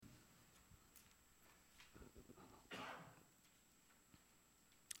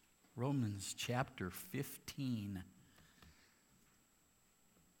Romans chapter 15.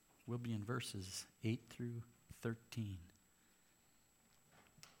 We'll be in verses 8 through 13.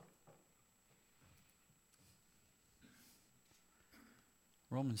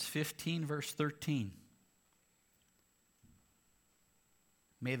 Romans 15, verse 13.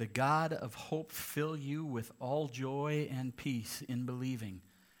 May the God of hope fill you with all joy and peace in believing,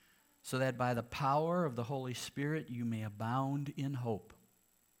 so that by the power of the Holy Spirit you may abound in hope.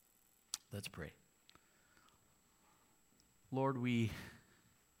 Let's pray. Lord, we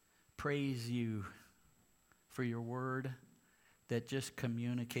praise you for your word that just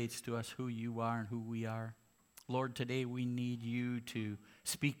communicates to us who you are and who we are. Lord, today we need you to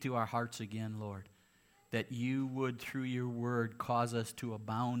speak to our hearts again, Lord, that you would, through your word, cause us to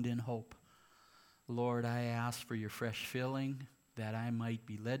abound in hope. Lord, I ask for your fresh filling, that I might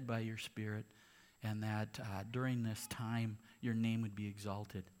be led by your Spirit, and that during this time your name would be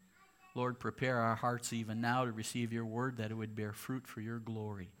exalted. Lord, prepare our hearts even now to receive your word, that it would bear fruit for your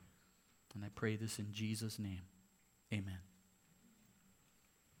glory. And I pray this in Jesus' name. Amen.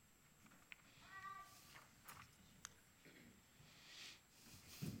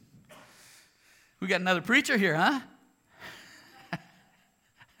 We got another preacher here, huh?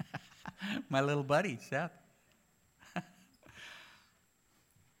 My little buddy, Seth.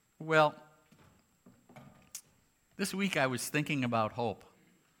 Well, this week I was thinking about hope.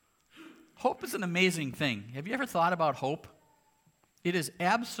 Hope is an amazing thing. Have you ever thought about hope? It is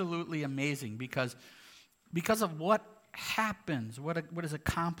absolutely amazing because of what happens, what is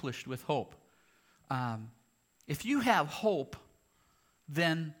accomplished with hope. If you have hope,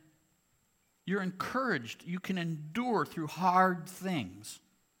 then you're encouraged. You can endure through hard things.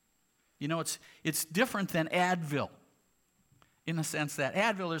 You know, it's different than Advil, in the sense that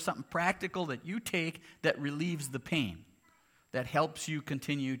Advil, there's something practical that you take that relieves the pain, that helps you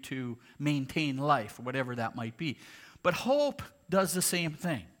continue to maintain life, whatever that might be. But hope does the same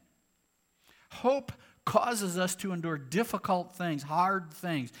thing. Hope causes us to endure difficult things, hard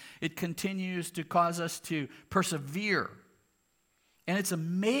things. It continues to cause us to persevere. And it's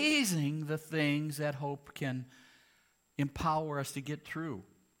amazing the things that hope can empower us to get through.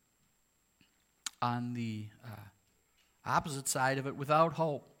 On the opposite side of it, without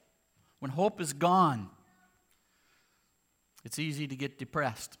hope, when hope is gone, it's easy to get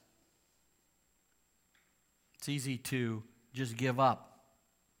depressed. It's easy to just give up.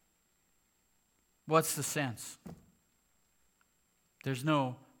 What's the sense? There's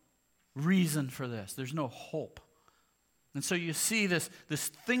no reason for this. There's no hope. And so you see this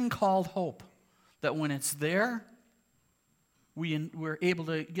thing called hope, that when it's there, we're able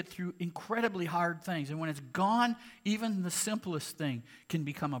to get through incredibly hard things. And when it's gone, even the simplest thing can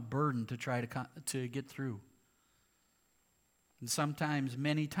become a burden to try to get through. And sometimes,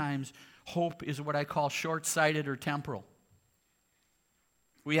 many times, hope is what I call short-sighted or temporal.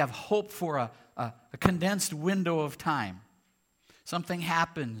 We have hope for a condensed window of time. Something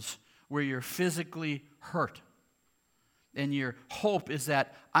happens where you're physically hurt. And your hope is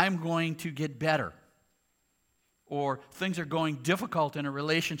that I'm going to get better. Or things are going difficult in a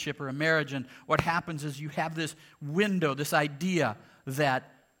relationship or a marriage, and what happens is you have this window, this idea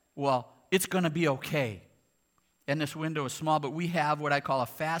that, well, it's going to be okay. And this window is small, but we have what I call a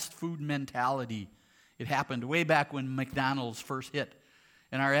fast food mentality. It happened way back when McDonald's first hit.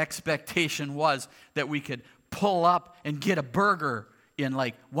 And our expectation was that we could pull up and get a burger in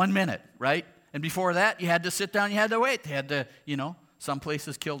like 1 minute, right? And before that, you had to sit down, you had to wait. They had to, some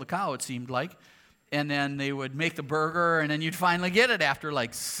places kill the cow, it seemed like. And then they would make the burger, and then you'd finally get it after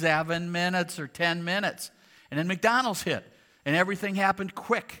like 7 minutes or 10 minutes. And then McDonald's hit, and everything happened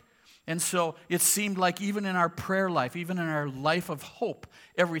quick. And so it seemed like even in our prayer life, even in our life of hope,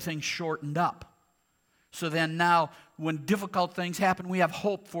 everything shortened up. So then now, when difficult things happen, we have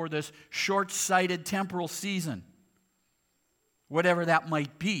hope for this short-sighted temporal season. Whatever that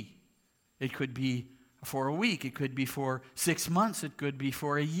might be. It could be for a week. It could be for 6 months. It could be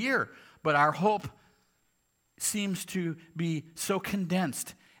for a year. But our hope seems to be so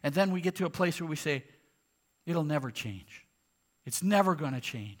condensed. And then we get to a place where we say, it'll never change. It's never going to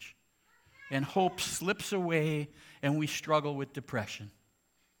change. And hope slips away, and we struggle with depression.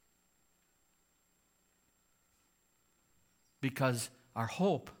 Because our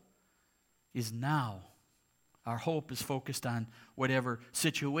hope is now. Our hope is focused on whatever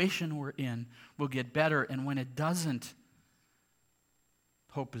situation we're in will get better. And when it doesn't,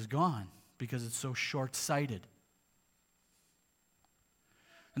 hope is gone because it's so short-sighted.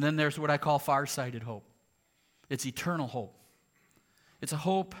 And then there's what I call far-sighted hope. It's eternal hope. It's a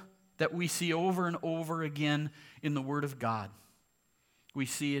hope that we see over and over again in the Word of God. We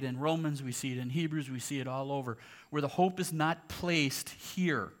see it in Romans, we see it in Hebrews, we see it all over, where the hope is not placed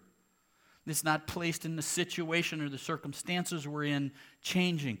here. It's not placed in the situation or the circumstances we're in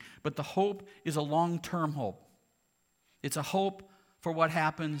changing, but the hope is a long-term hope. It's a hope for what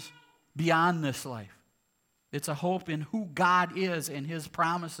happens beyond this life. It's a hope in who God is and His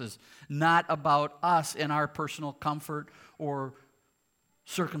promises, not about us and our personal comfort or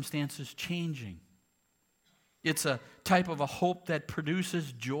circumstances changing. It's a type of a hope that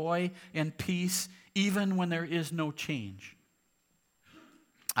produces joy and peace even when there is no change.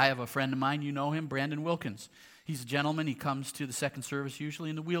 I have a friend of mine, you know him, Brandon Wilkins. He's a gentleman. He comes to the second service usually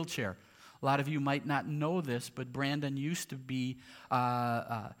in the wheelchair. A lot of you might not know this, but Brandon used to be,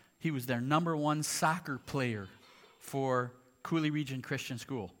 he was their number one soccer player for Cooley Region Christian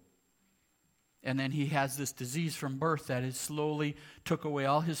School. And then he has this disease from birth that has slowly took away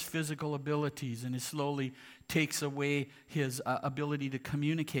all his physical abilities and it slowly takes away his ability to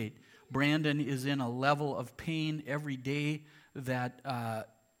communicate. Brandon is in a level of pain every day that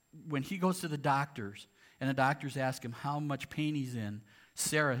when he goes to the doctors and the doctors ask him how much pain he's in,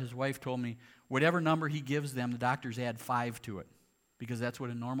 Sarah, his wife, told me whatever number he gives them, the doctors add 5 to it because that's what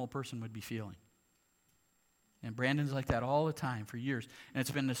a normal person would be feeling. And Brandon's like that all the time for years. And it's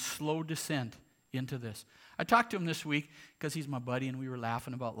been this slow descent into this. I talked to him this week because he's my buddy and we were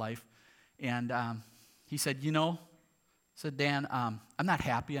laughing about life. And he said, Dan, I'm not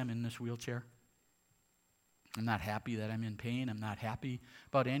happy I'm in this wheelchair. I'm not happy that I'm in pain. I'm not happy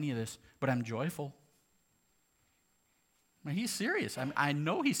about any of this, but I'm joyful. I mean, he's serious. I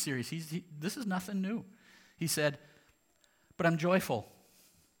know he's serious. This is nothing new. He said, but I'm joyful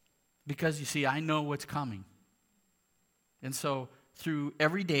because, you see, I know what's coming. And so through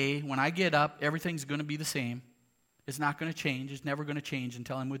every day, when I get up, everything's going to be the same. It's not going to change. It's never going to change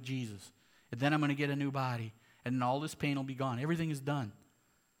until I'm with Jesus. And then I'm going to get a new body, and then all this pain will be gone. Everything is done.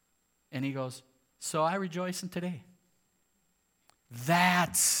 And he goes, so I rejoice in today.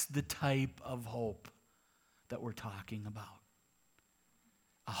 That's the type of hope that we're talking about.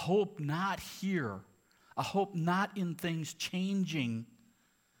 A hope not here. A hope not in things changing,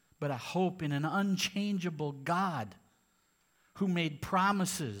 but a hope in an unchangeable God who made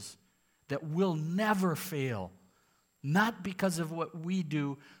promises that will never fail, not because of what we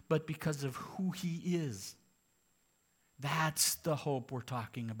do, but because of who He is. That's the hope we're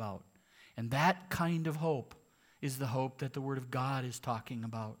talking about. And that kind of hope is the hope that the Word of God is talking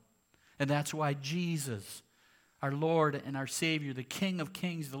about. And that's why Jesus, our Lord and our Savior, the King of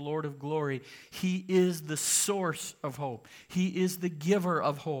Kings, the Lord of Glory, He is the source of hope. He is the giver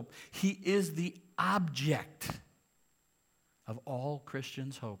of hope. He is the object of all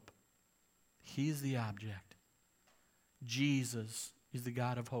Christians' hope. He is the object. Jesus is the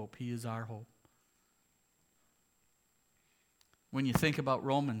God of hope. He is our hope. When you think about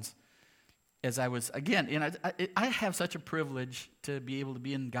Romans, as I was, again, and I have such a privilege to be able to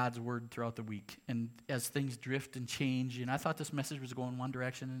be in God's Word throughout the week. And as things drift and change, and I thought this message was going one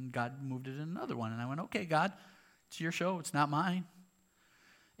direction, and God moved it in another one. And I went, okay, God, it's your show. It's not mine.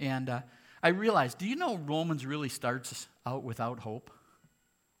 And I realized, do you know Romans really starts out without hope?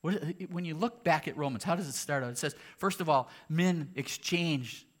 When you look back at Romans, how does it start out? It says, first of all, men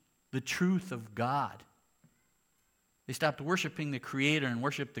exchanged the truth of God. They stopped worshiping the Creator and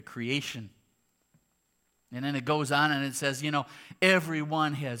worshiped the creation. And then it goes on and it says,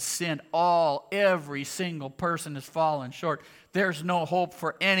 everyone has sinned. Every single person has fallen short. There's no hope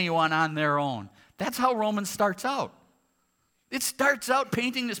for anyone on their own. That's how Romans starts out. It starts out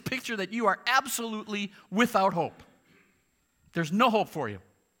painting this picture that you are absolutely without hope. There's no hope for you.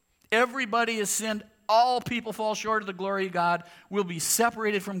 Everybody has sinned. All people fall short of the glory of God. Will be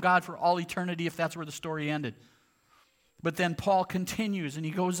separated from God for all eternity if that's where the story ended. But then Paul continues and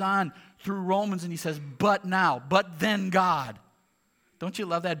he goes on through Romans and he says, but then God. Don't you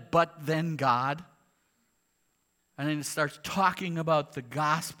love that? But then God. And then it starts talking about the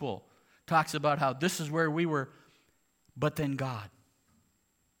gospel. Talks about how this is where we were, but then God.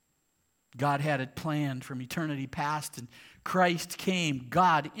 God had it planned from eternity past, and Christ came.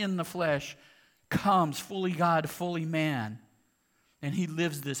 God in the flesh comes, fully God, fully man. And He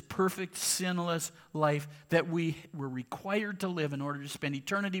lives this perfect, sinless life that we were required to live in order to spend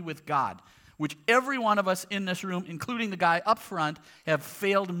eternity with God, which every one of us in this room, including the guy up front, have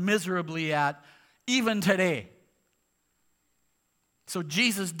failed miserably at, even today. So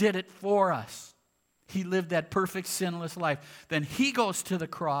Jesus did it for us. He lived that perfect, sinless life. Then He goes to the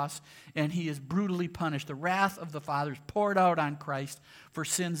cross, and He is brutally punished. The wrath of the Father is poured out on Christ for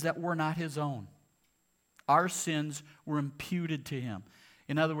sins that were not His own. Our sins were imputed to Him.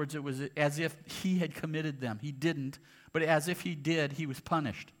 In other words, it was as if he had committed them. He didn't, but as if he did, he was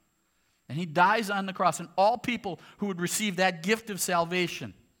punished. And he dies on the cross, and all people who would receive that gift of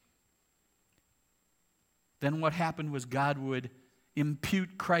salvation, then what happened was God would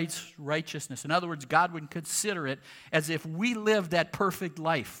impute Christ's righteousness. In other words, God would consider it as if we lived that perfect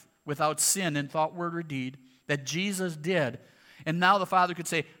life without sin in thought, word, or deed that Jesus did. And now the Father could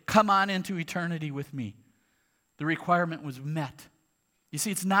say, come on into eternity with me. The requirement was met. You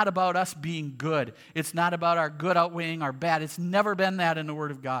see, it's not about us being good. It's not about our good outweighing our bad. It's never been that in the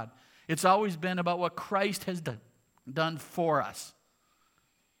Word of God. It's always been about what Christ has done for us,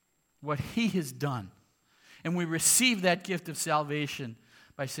 what he has done. And we receive that gift of salvation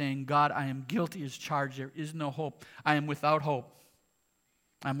by saying, God, I am guilty as charged. There is no hope. I am without hope.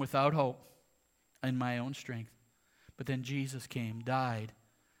 I'm without hope in my own strength. But then Jesus came, died,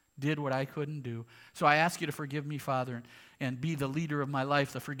 did what I couldn't do. So I ask you to forgive me, Father, and be the leader of my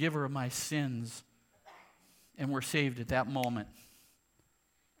life, the forgiver of my sins. And we're saved at that moment.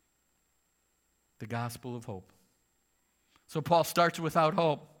 The gospel of hope. So Paul starts without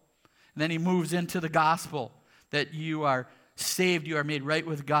hope. And then he moves into the gospel that you are saved, you are made right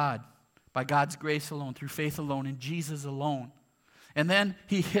with God by God's grace alone, through faith alone, in Jesus alone. And then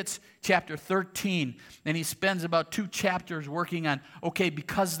he hits chapter 13, and he spends about 2 chapters working on, okay,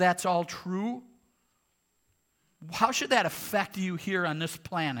 because that's all true, how should that affect you here on this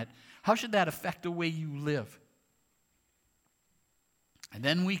planet? How should that affect the way you live? And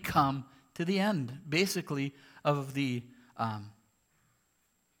then we come to the end, basically, of the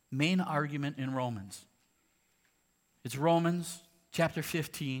main argument in Romans. It's Romans chapter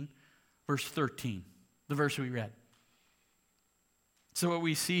 15, verse 13, the verse we read. So what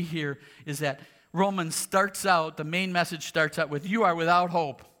we see here is that Romans starts out, the main message starts out with, you are without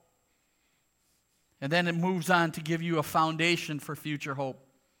hope. And then it moves on to give you a foundation for future hope.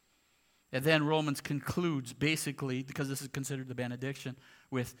 And then Romans concludes, basically, because this is considered the benediction,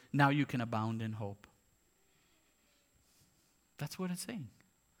 with, now you can abound in hope. That's what it's saying.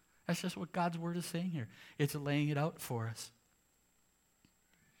 That's just what God's word is saying here. It's laying it out for us.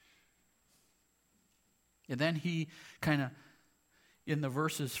 And then he kind of, in the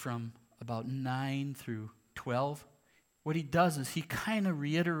verses from about 9 through 12, what he does is he kind of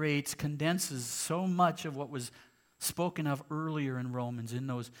reiterates, condenses so much of what was spoken of earlier in Romans in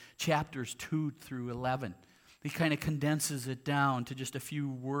those chapters 2 through 11. He kind of condenses it down to just a few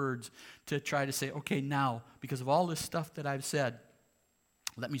words to try to say, okay, now, because of all this stuff that I've said,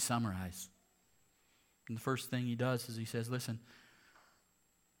 let me summarize. And the first thing he does is he says, listen,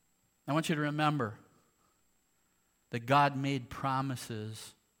 I want you to remember that God made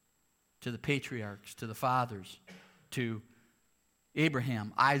promises to the patriarchs, to the fathers, to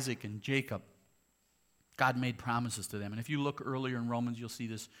Abraham, Isaac, and Jacob. God made promises to them. And if you look earlier in Romans, you'll see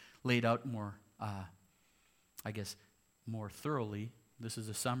this laid out more, more thoroughly. This is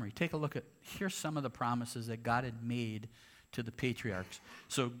a summary. Take a look at, here's some of the promises that God had made to the patriarchs.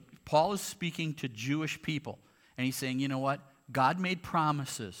 So Paul is speaking to Jewish people, and he's saying, you know what? God made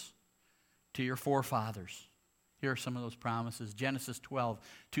promises to your forefathers. Here are some of those promises. Genesis 12,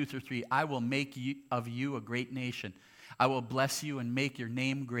 2 through 3. I will make of you a great nation. I will bless you and make your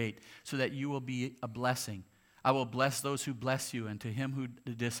name great, so that you will be a blessing. I will bless those who bless you, and to him who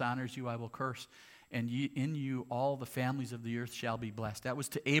dishonors you I will curse. And in you all the families of the earth shall be blessed. That was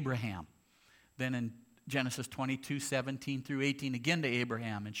to Abraham. Then in Genesis 22, 17 through 18, again to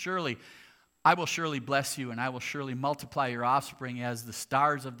Abraham. And surely, I will surely bless you, and I will surely multiply your offspring as the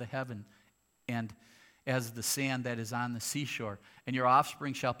stars of the heaven, and as the sand that is on the seashore. And your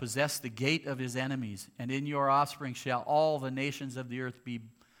offspring shall possess the gate of his enemies, and in your offspring shall all the nations of the earth be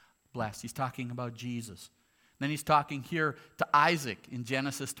blessed. He's talking about Jesus. Then he's talking here to Isaac in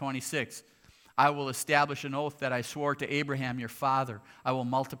Genesis 26. I will establish an oath that I swore to Abraham your father. I will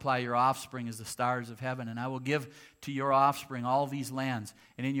multiply your offspring as the stars of heaven, and I will give to your offspring all these lands,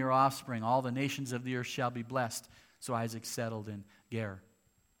 and in your offspring all the nations of the earth shall be blessed. So Isaac settled in Gerar.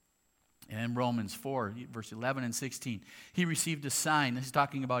 And in Romans 4, verse 11 and 16, he received a sign. This is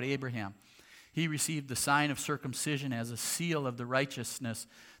talking about Abraham. He received the sign of circumcision as a seal of the righteousness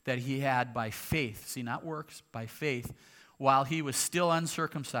that he had by faith. See, not works, by faith, while he was still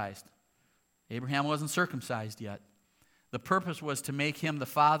uncircumcised. Abraham wasn't circumcised yet. The purpose was to make him the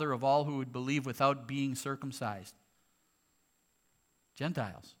father of all who would believe without being circumcised.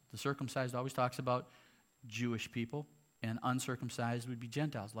 Gentiles. The circumcised always talks about Jewish people, and uncircumcised would be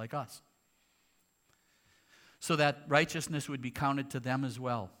Gentiles like us. So that righteousness would be counted to them as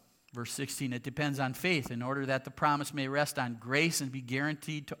well. Verse 16, it depends on faith in order that the promise may rest on grace and be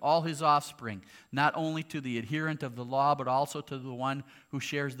guaranteed to all his offspring, not only to the adherent of the law, but also to the one who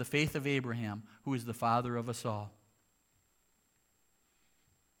shares the faith of Abraham, who is the father of us all.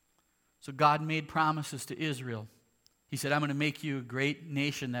 So God made promises to Israel. He said, I'm going to make you a great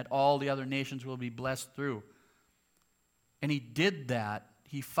nation that all the other nations will be blessed through. And he did that.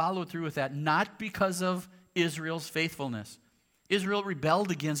 He followed through with that, not because of Israel's faithfulness. Israel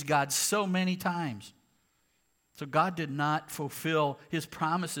rebelled against God so many times. So God did not fulfill his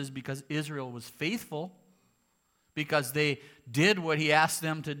promises because Israel was faithful, because they did what he asked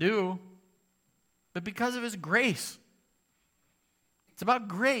them to do, but because of his grace. It's about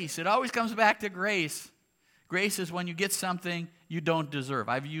grace. It always comes back to grace. Grace is when you get something you don't deserve.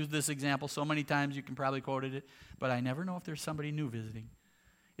 I've used this example so many times you can probably quote it, but I never know if there's somebody new visiting.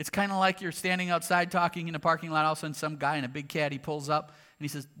 It's kind of like you're standing outside talking in a parking lot, all of a sudden some guy in a big caddy pulls up and he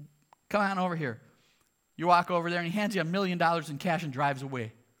says, come on over here. You walk over there and he hands you $1 million in cash and drives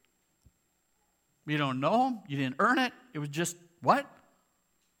away. You don't know him. You didn't earn it. It was just, what?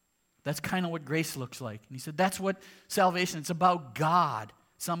 That's kind of what grace looks like. And he said, that's what salvation, it's about God.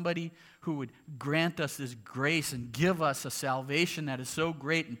 Somebody who would grant us this grace and give us a salvation that is so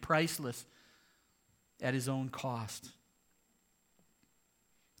great and priceless at his own cost.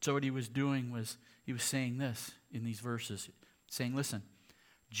 So what he was doing was, he was saying this in these verses, saying, listen,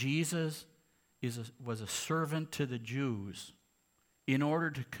 Jesus was a servant to the Jews in order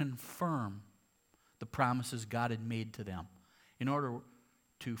to confirm the promises God had made to them, in order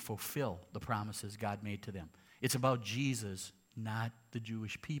to fulfill the promises God made to them. It's about Jesus, not the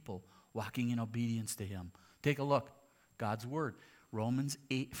Jewish people, walking in obedience to him. Take a look, God's word, Romans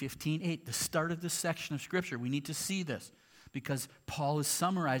 15:8, the start of this section of Scripture. We need to see this, because Paul is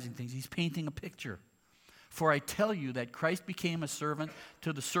summarizing things. He's painting a picture. For I tell you that Christ became a servant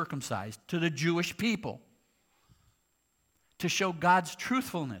to the circumcised, to the Jewish people, to show God's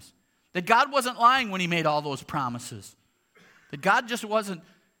truthfulness. That God wasn't lying when he made all those promises. That God just wasn't,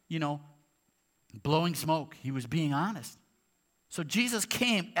 blowing smoke. He was being honest. So Jesus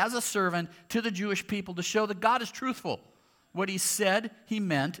came as a servant to the Jewish people to show that God is truthful. What he said, he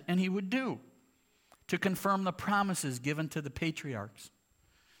meant, and he would do, to confirm the promises given to the patriarchs,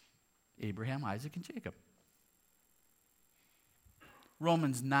 Abraham, Isaac, and Jacob.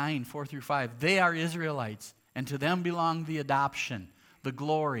 Romans 9:4-5, they are Israelites, and to them belong the adoption, the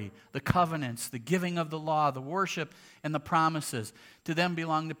glory, the covenants, the giving of the law, the worship, and the promises. To them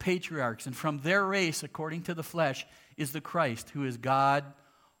belong the patriarchs, and from their race, according to the flesh, is the Christ, who is God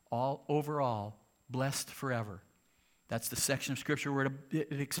all over all, blessed forever. That's the section of Scripture where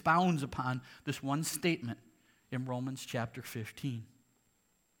it expounds upon this one statement in Romans chapter 15.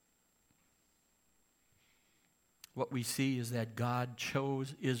 What we see is that God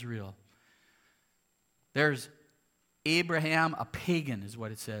chose Israel. There's Abraham, a pagan, is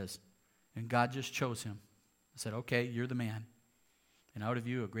what it says. And God just chose him. He said, okay, you're the man. And out of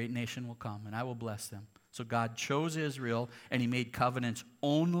you a great nation will come, and I will bless them. So God chose Israel, and he made covenants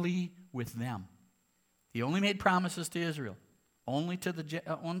only with them. He only made promises to Israel, only to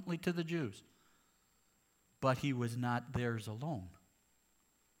the Jews. But he was not theirs alone.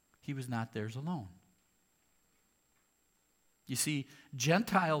 He was not theirs alone. You see,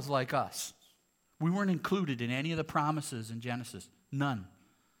 Gentiles like us, we weren't included in any of the promises in Genesis. None.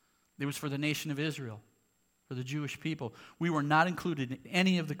 It was for the nation of Israel, for the Jewish people. We were not included in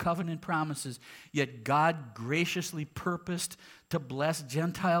any of the covenant promises, yet God graciously purposed to bless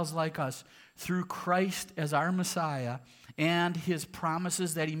Gentiles like us through Christ as our Messiah and his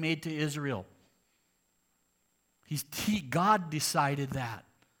promises that he made to Israel. God decided that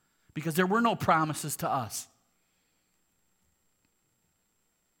because there were no promises to us.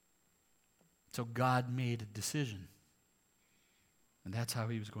 So God made a decision. And that's how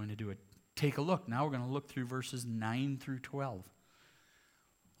he was going to do it. Take a look. Now we're going to look through verses 9-12.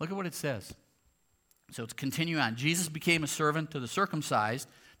 Look at what it says. So it's continuing on. Jesus became a servant to the circumcised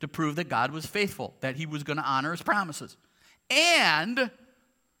to prove that God was faithful, that he was going to honor his promises. And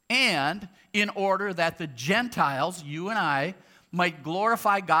in order that the Gentiles, you and I, might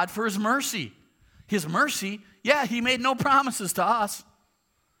glorify God for his mercy. His mercy, he made no promises to us.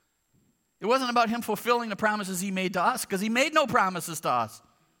 It wasn't about him fulfilling the promises he made to us, because he made no promises to us.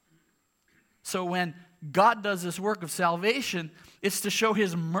 So when God does this work of salvation, it's to show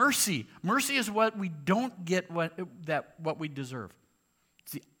his mercy. Mercy is what we don't get what we deserve.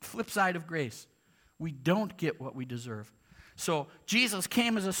 It's the flip side of grace. We don't get what we deserve. So Jesus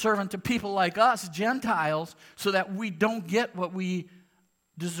came as a servant to people like us, Gentiles, so that we don't get what we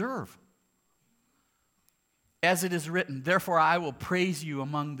deserve. As it is written, therefore I will praise you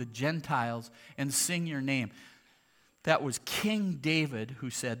among the Gentiles and sing your name. That was King David who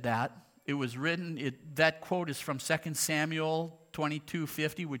said that. It was written, that quote is from 2 Samuel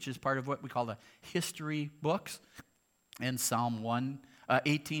 22:50, which is part of what we call the history books, and Psalm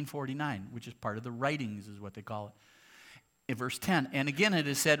 18:49, which is part of the writings, is what they call it. In verse 10, and again it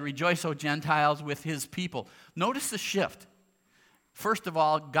is said, rejoice, O Gentiles, with his people. Notice the shift. First of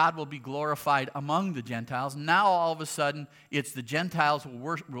all, God will be glorified among the Gentiles. Now all of a sudden, it's the Gentiles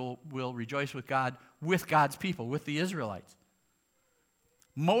will rejoice with God, with God's people, with the Israelites.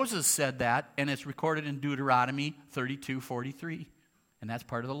 Moses said that, and it's recorded in Deuteronomy 32:43, and that's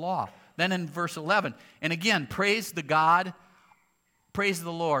part of the law. Then in verse 11, and again, praise the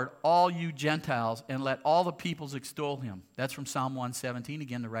Lord, all you Gentiles, and let all the peoples extol him. That's from Psalm 117,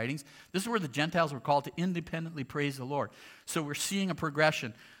 again, the writings. This is where the Gentiles were called to independently praise the Lord. So we're seeing a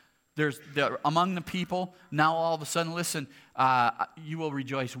progression. Among the people, now all of a sudden, listen, you will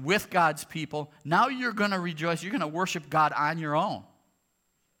rejoice with God's people. Now you're going to rejoice. You're going to worship God on your own.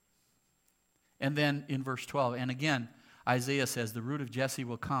 And then in verse 12, and again, Isaiah says, the root of Jesse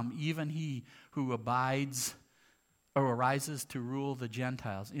will come, even he who abides or arises to rule the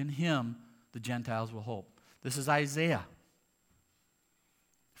Gentiles. In him, the Gentiles will hope. This is Isaiah.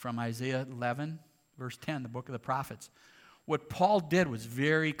 From Isaiah 11, verse 10, the book of the prophets. What Paul did was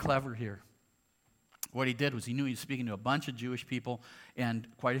very clever here. What he did was he knew he was speaking to a bunch of Jewish people and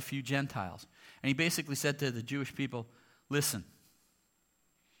quite a few Gentiles. And he basically said to the Jewish people, listen,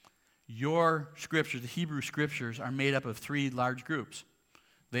 your scriptures, the Hebrew scriptures, are made up of three large groups.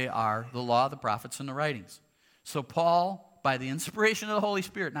 They are the law, the prophets, and the writings. So Paul, by the inspiration of the Holy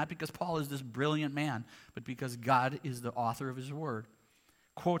Spirit, not because Paul is this brilliant man, but because God is the author of his word,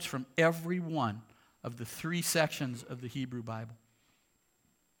 quotes from every one of the three sections of the Hebrew Bible.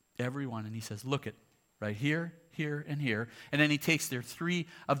 Every one. And he says, look at right here, here, and here. And then he takes their three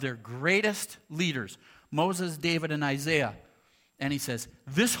of their greatest leaders, Moses, David, and Isaiah, and he says,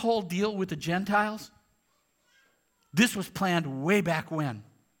 this whole deal with the Gentiles, this was planned way back when.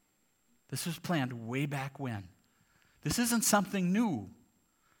 This was planned way back when. This isn't something new.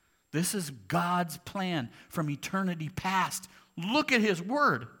 This is God's plan from eternity past. Look at his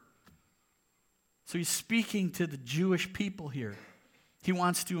word. So he's speaking to the Jewish people here. He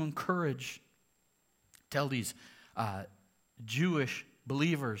wants to tell these Jewish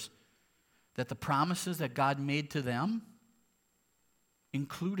believers that the promises that God made to them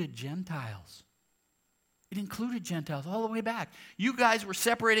included Gentiles. It included Gentiles all the way back. You guys were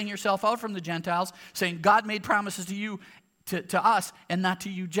separating yourself out from the Gentiles, saying God made promises to you, to us, and not to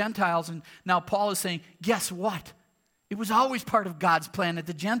you Gentiles. And now Paul is saying, guess what? It was always part of God's plan that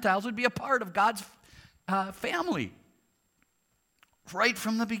the Gentiles would be a part of God's family. Right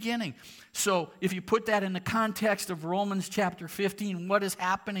from the beginning. So if you put that in the context of Romans chapter 15, what is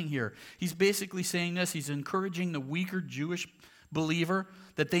happening here? He's basically saying this. He's encouraging the weaker Jewish believer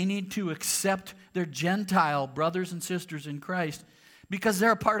that they need to accept their Gentile brothers and sisters in Christ because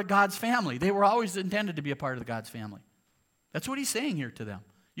they're a part of God's family. They were always intended to be a part of God's family. That's what he's saying here to them.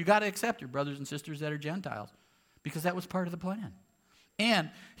 You got to accept your brothers and sisters that are Gentiles because that was part of the plan. And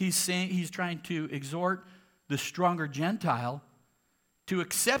he's trying to exhort the stronger Gentile to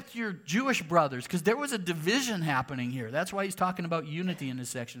accept your Jewish brothers, because there was a division happening here. That's why he's talking about unity in this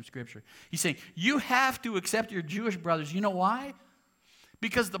section of Scripture. He's saying, you have to accept your Jewish brothers. You know why?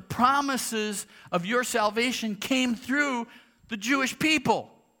 Because the promises of your salvation came through the Jewish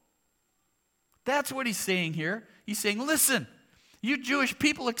people. That's what he's saying here. He's saying, listen, you Jewish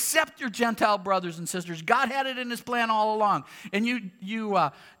people, accept your Gentile brothers and sisters. God had it in his plan all along. And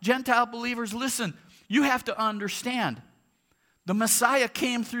you Gentile believers, listen, you have to understand, the Messiah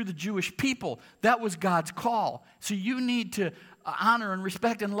came through the Jewish people. That was God's call. So you need to honor and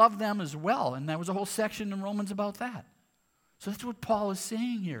respect and love them as well. And there was a whole section in Romans about that. So that's what Paul is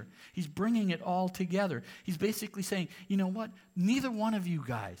saying here. He's bringing it all together. He's basically saying, you know what? Neither one of you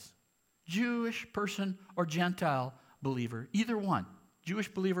guys, Jewish person or Gentile believer, either one, Jewish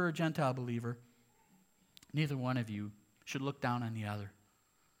believer or Gentile believer, neither one of you should look down on the other.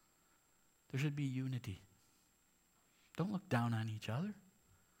 There should be unity. Don't look down on each other.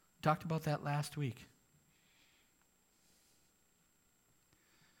 We talked about that last week.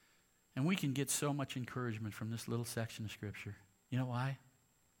 And we can get so much encouragement from this little section of Scripture. You know why?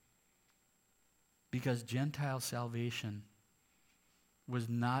 Because Gentile salvation was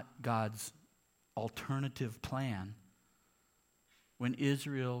not God's alternative plan when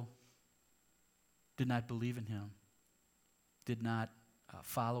Israel did not believe in him, did not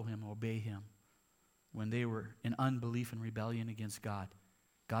follow him, obey him. When they were in unbelief and rebellion against God.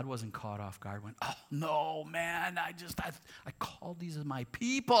 God wasn't caught off guard. Went, oh, no, man, I called these as my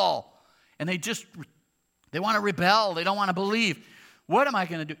people. And they want to rebel. They don't want to believe. What am I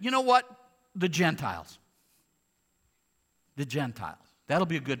going to do? You know what? The Gentiles. The Gentiles. That'll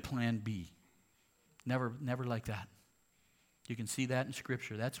be a good plan B. Never like that. You can see that in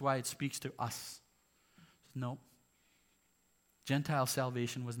Scripture. That's why it speaks to us. No. Gentile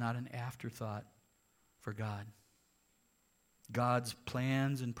salvation was not an afterthought for God. God's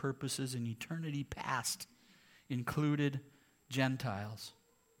plans and purposes in eternity past included Gentiles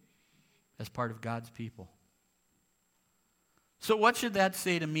as part of God's people. So what should that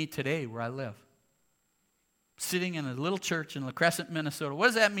say to me today where I live? Sitting in a little church in La Crescent, Minnesota. What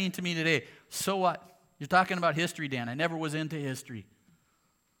does that mean to me today? So what? You're talking about history, Dan. I never was into history.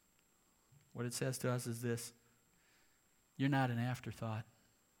 What it says to us is this. You're not an afterthought.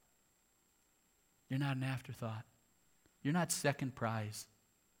 You're not an afterthought. You're not second prize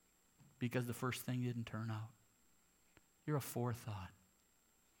because the first thing didn't turn out. You're a forethought.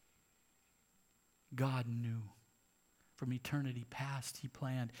 God knew. From eternity past, He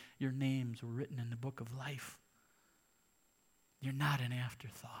planned. Your names were written in the book of life. You're not an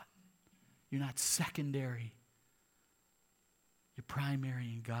afterthought. You're not secondary. You're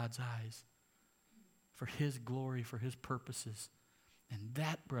primary in God's eyes for His glory, for His purposes. And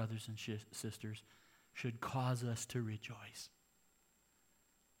that, brothers and sisters, should cause us to rejoice.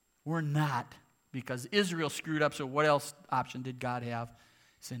 We're not, because Israel screwed up, so what else option did God have?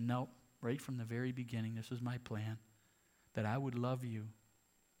 He said, no, right from the very beginning, this was my plan, that I would love you,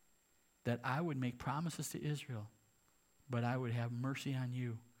 that I would make promises to Israel, but I would have mercy on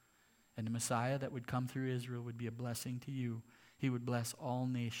you. And the Messiah that would come through Israel would be a blessing to you. He would bless all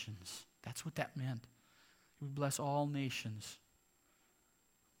nations. That's what that meant. He would bless all nations.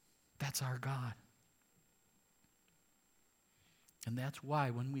 That's our God. And that's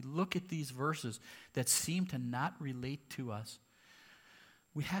why when we look at these verses that seem to not relate to us,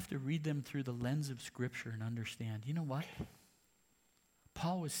 we have to read them through the lens of Scripture and understand, you know what?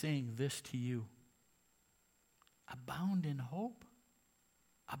 Paul was saying this to you. Abound in hope.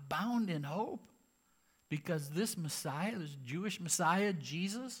 Abound in hope. Because this Messiah, this Jewish Messiah,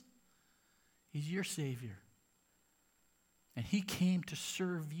 Jesus, He's your Savior. And He came to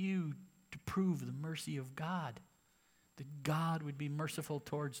serve you to prove the mercy of God. That God would be merciful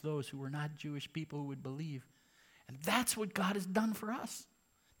towards those who were not Jewish people who would believe. And that's what God has done for us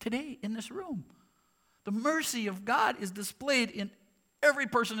today in this room. The mercy of God is displayed in every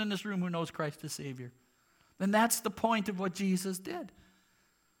person in this room who knows Christ as Savior. And that's the point of what Jesus did.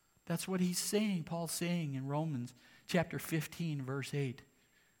 That's what He's saying, Paul's saying in Romans chapter 15, verse 8.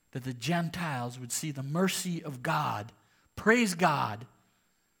 That the Gentiles would see the mercy of God. Praise God.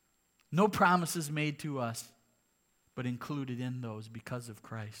 No promises made to us, but included in those because of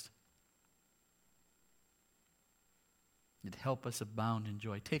Christ. It'd help us abound in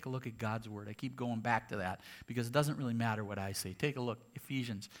joy. Take a look at God's Word. I keep going back to that because it doesn't really matter what I say. Take a look,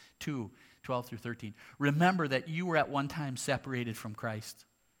 Ephesians 2, 12 through 13. Remember that you were at one time separated from Christ,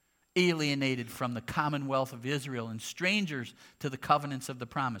 alienated from the commonwealth of Israel, and strangers to the covenants of the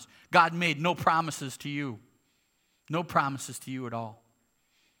promise. God made no promises to you. No promises to you at all.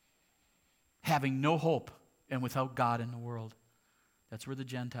 Having no hope and without God in the world. That's where the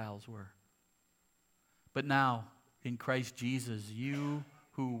Gentiles were. But now, in Christ Jesus, you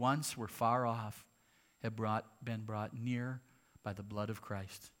who once were far off have been brought near by the blood of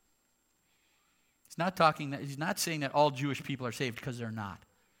Christ. He's not saying that all Jewish people are saved, because they're not.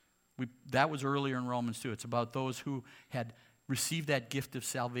 That was earlier in Romans 2. It's about those who had received that gift of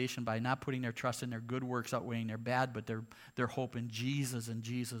salvation by not putting their trust in their good works outweighing their bad, but their hope in Jesus and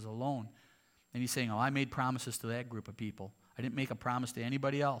Jesus alone. And he's saying, I made promises to that group of people. I didn't make a promise to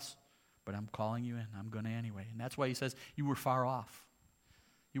anybody else, but I'm calling you in. I'm going to anyway. And that's why he says you were far off.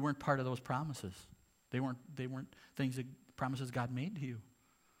 You weren't part of those promises. They weren't promises God made to you.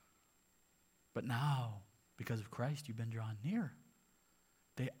 But now, because of Christ, you've been drawn near.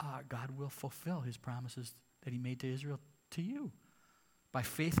 God will fulfill His promises that He made to Israel to you by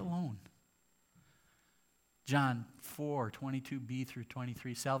faith alone. John 4, 22b through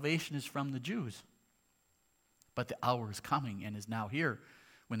 23. Salvation is from the Jews, but the hour is coming and is now here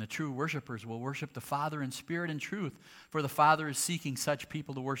when the true worshipers will worship the Father in spirit and truth, for the Father is seeking such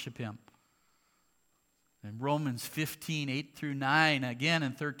people to worship Him. In Romans 15, 8 through 9, again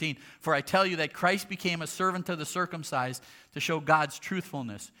in 13, for I tell you that Christ became a servant to the circumcised to show God's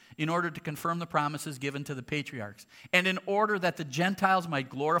truthfulness, in order to confirm the promises given to the patriarchs, and in order that the Gentiles might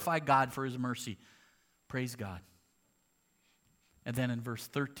glorify God for His mercy. Praise God. And then in verse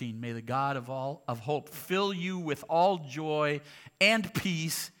 13, may the God of hope fill you with all joy and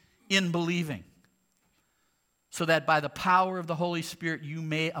peace in believing, so that by the power of the Holy Spirit you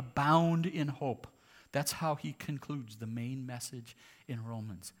may abound in hope. That's how he concludes the main message in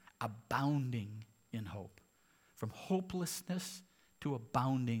Romans. Abounding in hope. From hopelessness to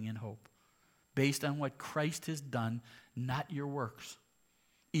abounding in hope. Based on what Christ has done, not your works.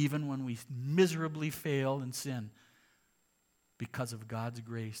 Even when we miserably fail and sin, because of God's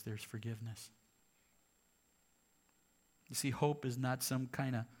grace, there's forgiveness. You see, hope is not some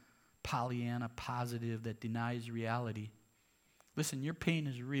kind of Pollyanna positive that denies reality. Listen, your pain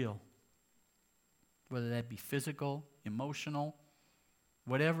is real. Whether that be physical, emotional,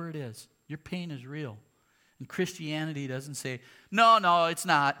 whatever it is, your pain is real. And Christianity doesn't say, no, it's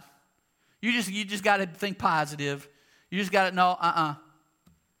not. You just got to think positive. You just got to,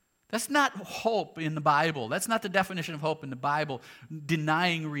 That's not hope in the Bible. That's not the definition of hope in the Bible,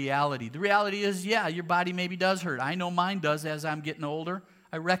 denying reality. The reality is, yeah, your body maybe does hurt. I know mine does as I'm getting older.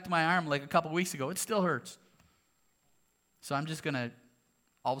 I wrecked my arm like a couple weeks ago. It still hurts. So I'm just going to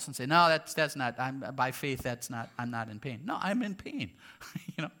all of a sudden say, no, that's not, by faith, I'm not in pain. No, I'm in pain.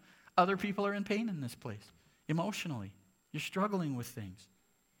 Other people are in pain in this place, emotionally. You're struggling with things.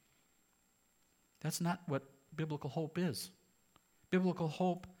 That's not what biblical hope is. Biblical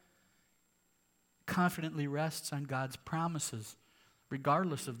hope confidently rests on God's promises,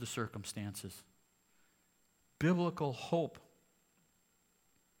 regardless of the circumstances. Biblical hope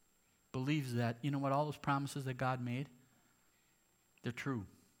believes that, all those promises that God made, they're true.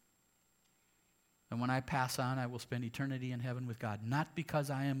 And when I pass on, I will spend eternity in heaven with God. Not because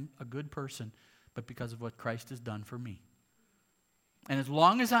I am a good person, but because of what Christ has done for me. And as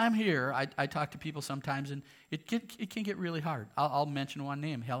long as I'm here, I talk to people sometimes, and it can get really hard. I'll mention one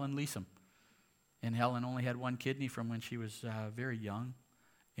name, Helen Leesom. And Helen only had one kidney from when she was very young.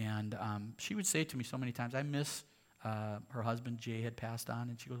 And she would say to me so many times, I miss her husband, Jay, had passed on.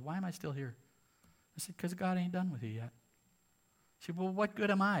 And she goes, why am I still here? I said, because God ain't done with you yet. She said, well, what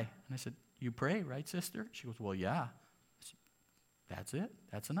good am I? And I said, you pray, right, sister? She goes, well, yeah. I said, that's it.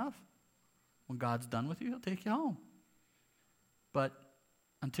 That's enough. When God's done with you, he'll take you home. But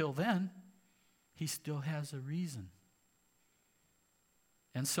until then, he still has a reason.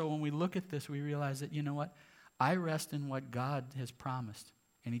 And so when we look at this, we realize that, I rest in what God has promised.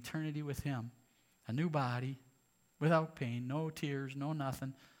 An eternity with him. A new body, without pain, no tears, no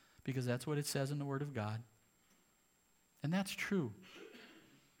nothing, because that's what it says in the Word of God. And that's true.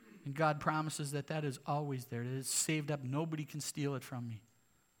 And God promises that is always there. That it's saved up. Nobody can steal it from me.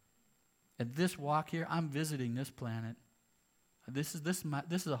 At this walk here, I'm visiting this planet. This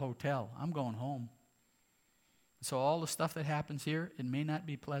is a hotel. I'm going home. So all the stuff that happens here, it may not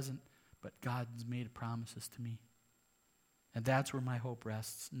be pleasant, but God's made promises to me. And that's where my hope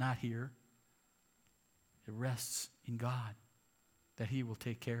rests, not here. It rests in God, that he will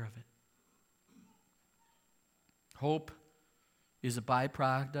take care of it. Hope is a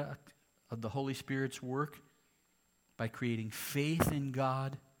byproduct of the Holy Spirit's work by creating faith in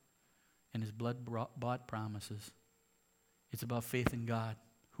God and his blood-bought promises. It's about faith in God,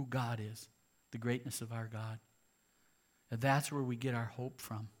 who God is, the greatness of our God. And that's where we get our hope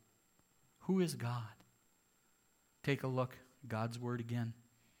from. Who is God? Take a look at God's word again.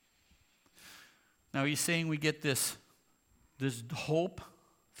 Now he's saying we get this hope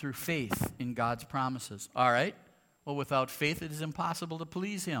through faith in God's promises. All right? Well, without faith it is impossible to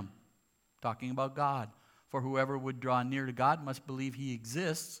please him. Talking about God. For whoever would draw near to God must believe he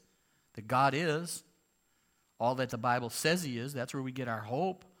exists, that God is all that the Bible says he is. That's where we get our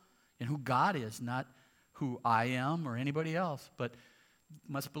hope in who God is, not who I am or anybody else, but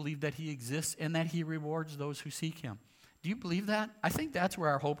must believe that he exists and that he rewards those who seek him. Do you believe that? I think that's where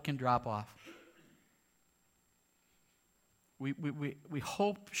our hope can drop off. We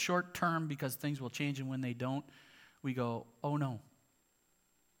hope short term because things will change, and when they don't, we go, oh no.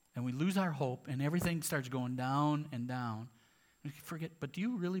 And we lose our hope, and everything starts going down and down. We forget, but do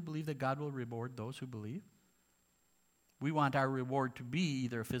you really believe that God will reward those who believe? We want our reward to be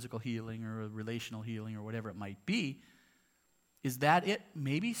either a physical healing or a relational healing or whatever it might be. Is that it?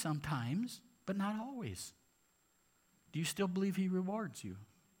 Maybe sometimes, but not always. Do you still believe he rewards you?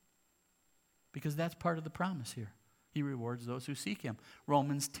 Because that's part of the promise here. He rewards those who seek him.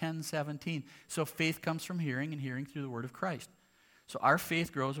 Romans 10:17. So faith comes from hearing, and hearing through the word of Christ. So our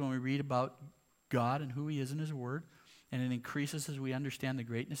faith grows when we read about God and who he is in his word, and it increases as we understand the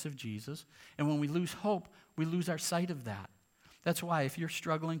greatness of Jesus. And when we lose hope, we lose our sight of that. That's why if you're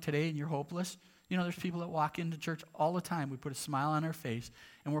struggling today and you're hopeless, there's people that walk into church all the time. We put a smile on our face,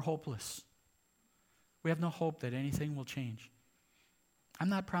 and we're hopeless. We have no hope that anything will change. I'm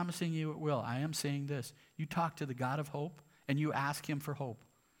not promising you it will. I am saying this. You talk to the God of hope, and you ask him for hope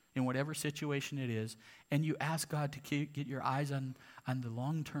in whatever situation it is, and you ask God to get your eyes on the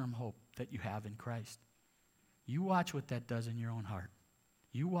long-term hope that you have in Christ. You watch what that does in your own heart.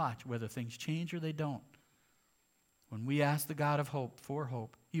 You watch whether things change or they don't. When we ask the God of hope for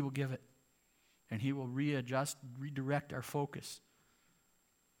hope, he will give it. And he will redirect our focus.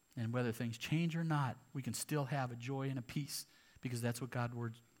 And whether things change or not, we can still have a joy and a peace, because that's what God's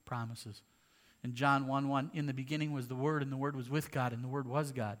word promises. In John 1:1, in the beginning was the Word, and the Word was with God, and the Word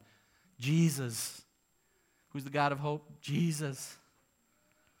was God. Jesus. Who's the God of hope? Jesus.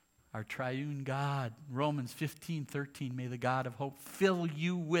 Our triune God. Romans 15:13, may the God of hope fill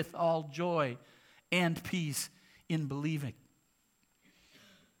you with all joy and peace in believing,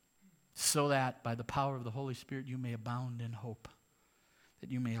 so that by the power of the Holy Spirit you may abound in hope.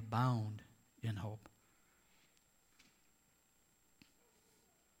 That you may abound in hope.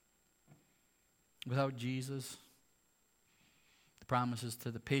 Without Jesus, the promises to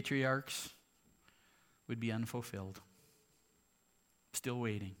the patriarchs would be unfulfilled. Still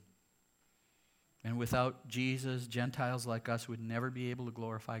waiting. And without Jesus, Gentiles like us would never be able to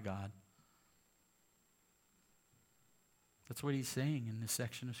glorify God. That's what he's saying in this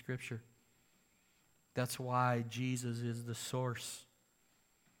section of Scripture. That's why Jesus is the source.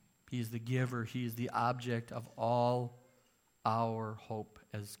 He is the giver. He is the object of all our hope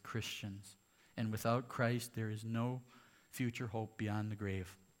as Christians. And without Christ, there is no future hope beyond the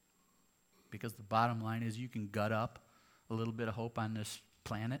grave. Because the bottom line is, you can gut up a little bit of hope on this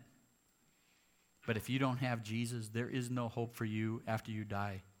planet, but if you don't have Jesus, there is no hope for you after you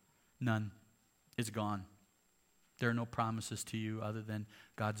die. None. It's gone. There are no promises to you other than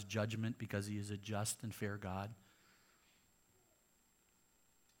God's judgment, because he is a just and fair God.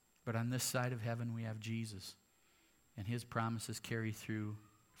 But on this side of heaven, we have Jesus, and his promises carry through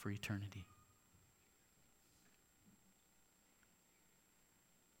for eternity.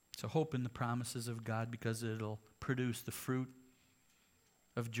 So hope in the promises of God, because it'll produce the fruit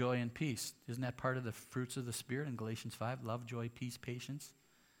of joy and peace. Isn't that part of the fruits of the Spirit in Galatians 5? Love, joy, peace, patience,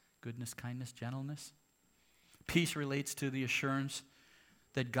 goodness, kindness, gentleness. Peace relates to the assurance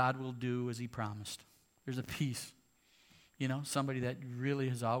that God will do as he promised. There's a peace. You know, somebody that really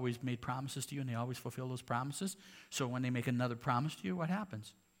has always made promises to you, and they always fulfill those promises. So when they make another promise to you, what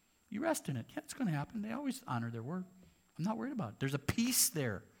happens? You rest in it. Yeah, it's going to happen. They always honor their word. I'm not worried about it. There's a peace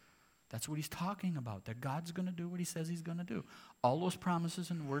there. That's what he's talking about, that God's going to do what he says he's going to do. All those promises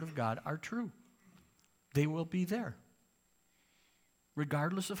in the Word of God are true. They will be there,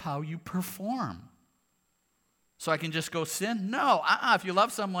 regardless of how you perform. So I can just go sin? No. If you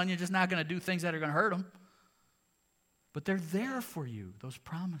love someone, you're just not going to do things that are going to hurt them. But they're there for you, those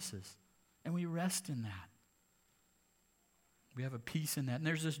promises. And we rest in that. We have a peace in that. And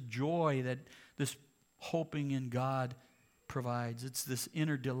there's this joy that this hoping in God provides. It's this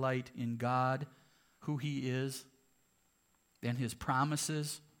inner delight in God, who he is, and his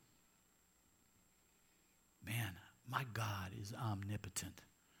promises. Man, my God is omnipotent.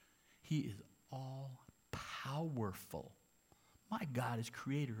 He is all powerful. My God is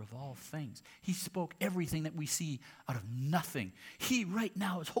creator of all things. He spoke everything that we see out of nothing. He right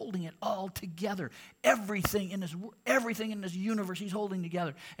now is holding it all together. Everything in this universe he's holding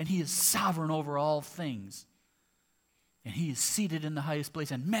together. And he is sovereign over all things. And he is seated in the highest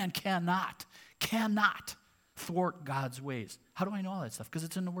place. And man cannot thwart God's ways. How do I know all that stuff? Because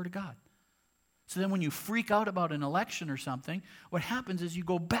it's in the Word of God. So then when you freak out about an election or something, what happens is you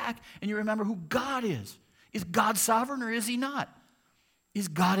go back and you remember who God is. Is God sovereign or is he not? Is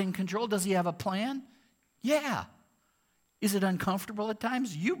God in control? Does he have a plan? Yeah. Is it uncomfortable at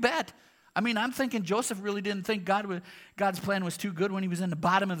times? You bet. I mean, I'm thinking Joseph really didn't think God's plan was too good when he was in the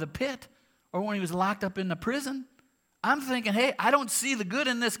bottom of the pit or when he was locked up in the prison. I'm thinking, hey, I don't see the good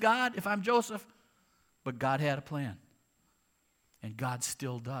in this, God, if I'm Joseph. But God had a plan. And God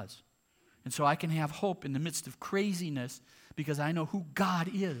still does. And so I can have hope in the midst of craziness because I know who God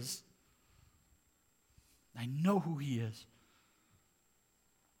is. I know who he is.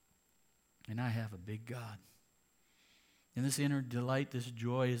 And I have a big God. And this inner delight, this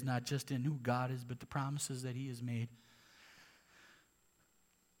joy is not just in who God is, but the promises that he has made.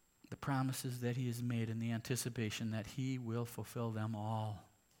 The promises that he has made and the anticipation that he will fulfill them all,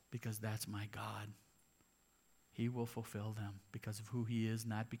 because that's my God. He will fulfill them because of who he is,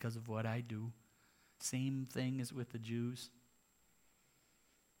 not because of what I do. Same thing as with the Jews.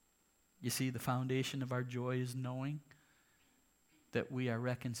 You see, the foundation of our joy is knowing that we are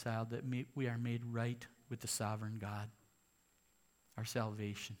reconciled, that we are made right with the sovereign God. Our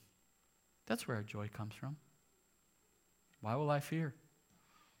salvation. That's where our joy comes from. Why will I fear?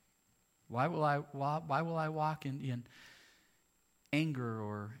 Why will I walk in anger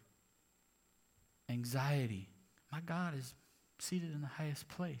or anxiety? My God is seated in the highest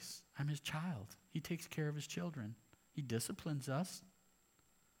place. I'm his child. He takes care of his children. He disciplines us.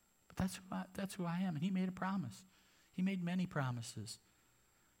 But that's who I am. And he made a promise. He made many promises.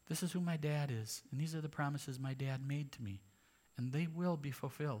 This is who my dad is. And these are the promises my dad made to me. And they will be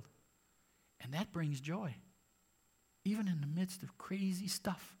fulfilled. And that brings joy. Even in the midst of crazy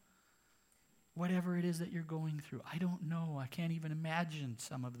stuff. Whatever it is that you're going through. I don't know. I can't even imagine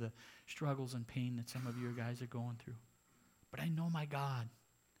some of the struggles and pain that some of you guys are going through. But I know my God.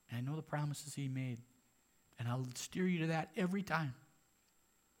 And I know the promises he made. And I'll steer you to that every time.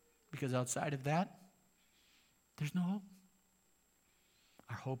 Because outside of that, there's no hope.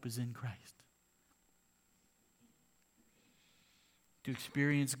 Our hope is in Christ. To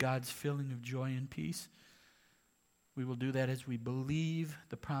experience God's filling of joy and peace, we will do that as we believe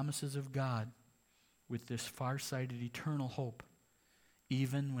the promises of God with this far-sighted eternal hope,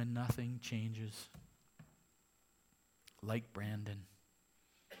 even when nothing changes. Like Brandon.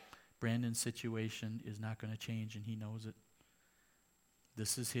 Brandon's situation is not going to change, and he knows it.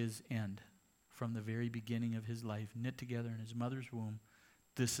 This is his end. From the very beginning of his life, knit together in his mother's womb,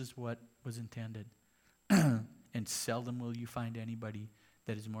 this is what was intended. And seldom will you find anybody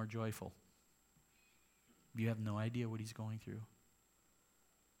that is more joyful. You have no idea what he's going through.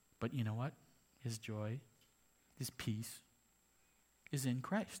 But you know what? His joy, his peace is in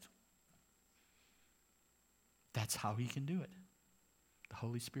Christ. That's how he can do it. The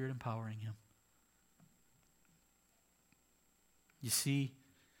Holy Spirit empowering him. You see,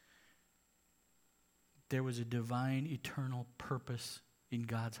 there was a divine, eternal purpose in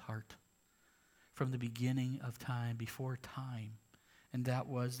God's heart from the beginning of time, before time. And that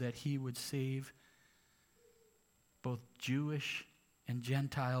was that he would save both Jewish and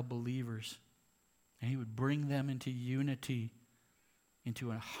Gentile believers. And he would bring them into unity,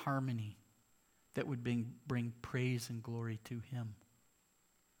 into a harmony that would bring praise and glory to him.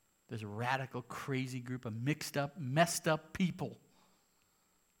 There's a radical, crazy group of mixed up, messed up people.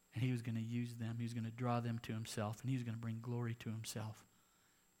 And he was going to use them. He was going to draw them to himself. And he was going to bring glory to himself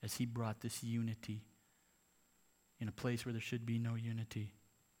as he brought this unity in a place where there should be no unity.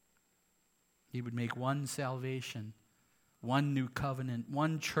 He would make one salvation, one new covenant,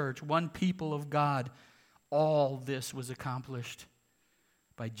 one church, one people of God. All this was accomplished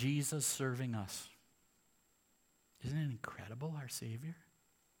by Jesus serving us. Isn't it incredible, our Savior?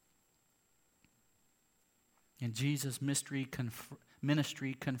 And Jesus' ministry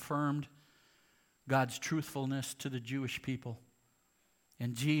confirmed God's truthfulness to the Jewish people.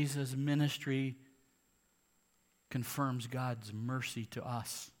 And Jesus' ministry confirms God's mercy to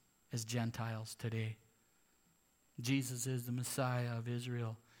us as Gentiles today. Jesus is the Messiah of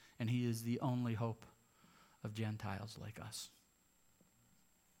Israel, and he is the only hope of Gentiles like us.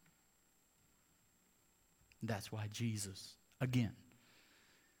 That's why Jesus, again,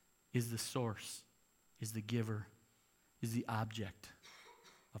 is the source, is the giver, is the object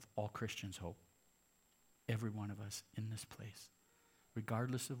of all Christians' hope. Every one of us in this place.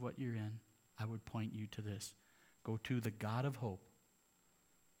 Regardless of what you're in, I would point you to this. Go to the God of hope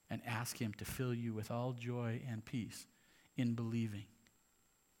and ask him to fill you with all joy and peace in believing,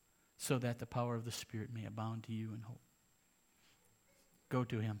 so that the power of the Spirit may abound to you in hope. Go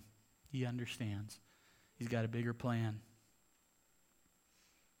to him. He understands. He's got a bigger plan.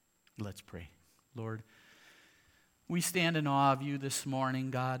 Let's pray. Lord, we stand in awe of you this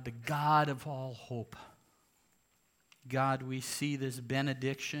morning, God, the God of all hope. God, we see this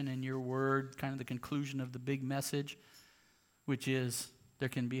benediction in your word, kind of the conclusion of the big message, which is there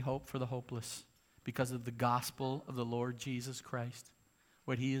can be hope for the hopeless because of the gospel of the Lord Jesus Christ.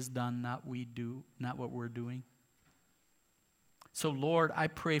 What he has done, not we do, not what we're doing. So, Lord, I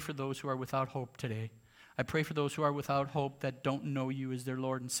pray for those who are without hope today. I pray for those who are without hope that don't know you as their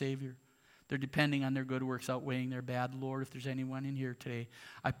Lord and Savior. They're depending on their good works outweighing their bad. Lord, if there's anyone in here today,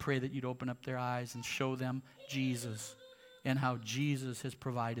 I pray that you'd open up their eyes and show them Jesus and how Jesus has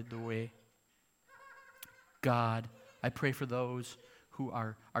provided the way. God, I pray for those who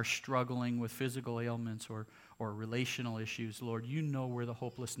are struggling with physical ailments or relational issues. Lord, you know where the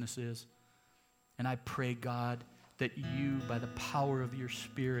hopelessness is. And I pray, God, that you, by the power of your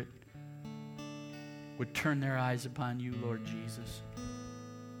Spirit, would turn their eyes upon you, Lord Jesus.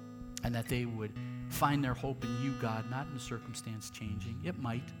 And that they would find their hope in you, God, not in the circumstance changing. It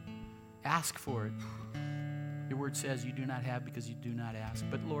might. Ask for it. Your word says you do not have because you do not ask.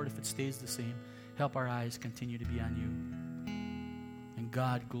 But Lord, if it stays the same, help our eyes continue to be on you. And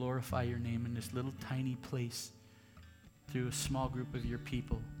God, glorify your name in this little tiny place through a small group of your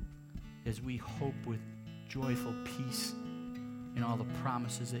people as we hope with joyful peace in all the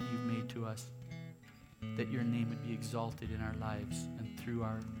promises that you've made to us, that your name would be exalted in our lives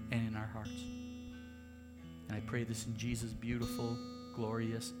and in our hearts. And I pray this in Jesus' beautiful,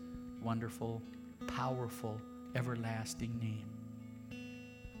 glorious, wonderful, powerful, everlasting name.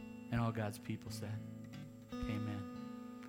 And all God's people said,